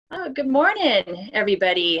Oh, good morning,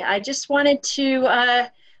 everybody. I just wanted to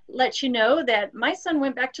let you know that my son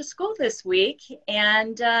went back to school this week,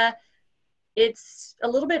 and it's a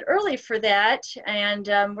little bit early for that. And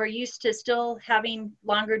we're used to still having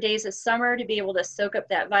longer days of summer to be able to soak up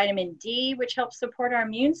that vitamin D, which helps support our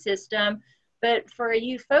immune system. But for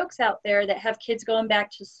you folks out there that have kids going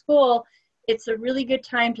back to school, it's a really good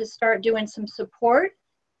time to start doing some support.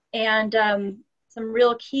 And some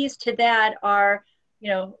real keys to that are,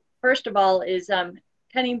 first of all, is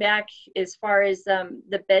cutting back as far as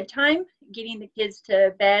the bedtime, getting the kids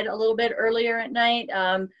to bed a little bit earlier at night.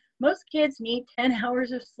 Most kids need 10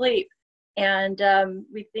 hours of sleep. And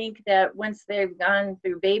we think that once they've gone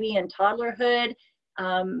through baby and toddlerhood,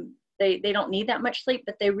 they don't need that much sleep,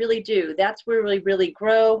 but they really do. That's where we really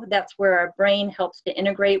grow. That's where our brain helps to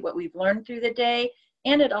integrate what we've learned through the day.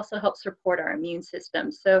 And it also helps support our immune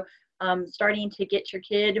system. So starting to get your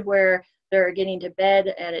kid where they're getting to bed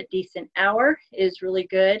at a decent hour is really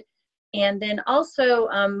good. And then also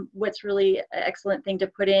what's really an excellent thing to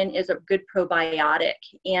put in is a good probiotic.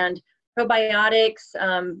 And probiotics,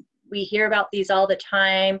 we hear about these all the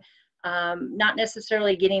time. Not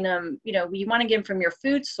necessarily getting them, you want to get them from your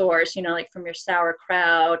food source, like from your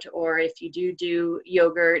sauerkraut, or if you do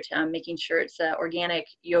yogurt, making sure it's organic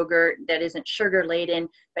yogurt that isn't sugar laden,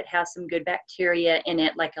 but has some good bacteria in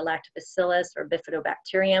it, like a lactobacillus or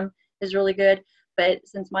bifidobacterium is really good. But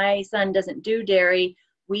since my son doesn't do dairy,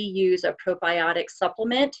 we use a probiotic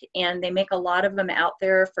supplement, and they make a lot of them out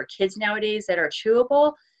there for kids nowadays that are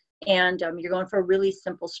chewable. And you're going for a really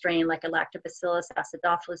simple strain like a lactobacillus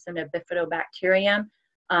acidophilus and a bifidobacterium.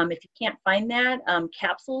 If you can't find that,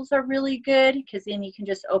 capsules are really good, because then you can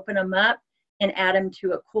just open them up and add them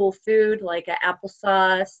to a cool food like an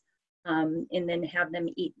applesauce, and then have them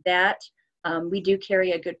eat that. We do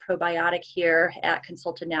carry a good probiotic here at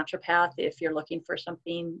Consulted Naturopath if you're looking for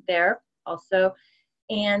something there also.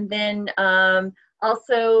 And then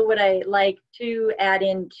also what I like to add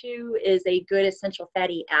in too is a good essential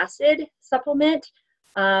fatty acid supplement.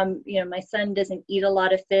 My son doesn't eat a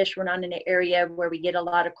lot of fish. We're not in an area where we get a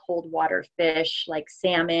lot of cold water fish like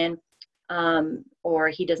salmon, or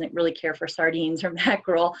he doesn't really care for sardines or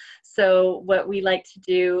mackerel. So what we like to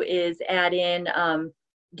do is add in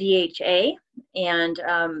DHA, and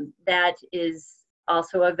that is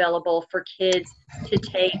also available for kids to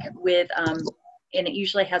take with and it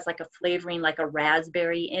usually has like a flavoring like a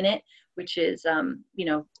raspberry in it, which is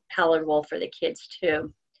palatable for the kids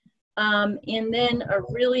too. And then a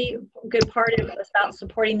really good part about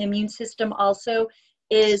supporting the immune system also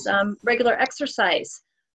is regular exercise.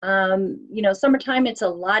 Summertime, it's a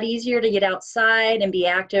lot easier to get outside and be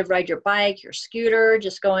active, ride your bike, your scooter,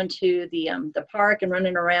 just going to the park and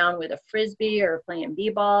running around with a frisbee or playing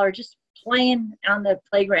b-ball or just playing on the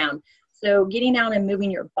playground. So getting out and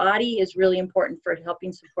moving your body is really important for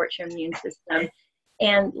helping support your immune system.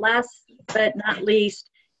 And last but not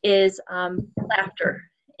least is laughter.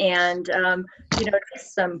 And,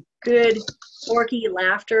 just some good, quirky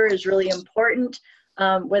laughter is really important,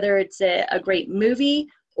 whether it's a great movie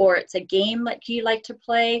or it's a game like you like to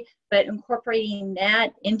play, but incorporating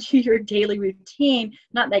that into your daily routine,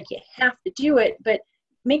 not that you have to do it, but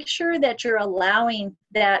make sure that you're allowing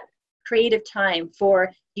that creative time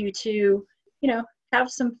for you to, have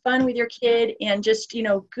some fun with your kid and just,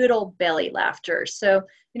 good old belly laughter. So,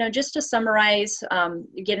 just to summarize,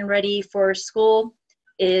 getting ready for school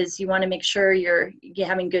is you want to make sure you're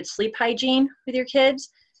having good sleep hygiene with your kids.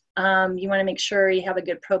 You want to make sure you have a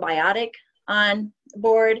good probiotic on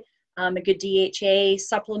board, a good DHA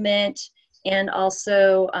supplement, and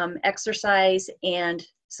also exercise and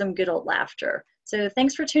some good old laughter. So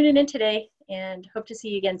thanks for tuning in today, and hope to see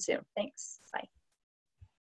you again soon. Thanks. Bye.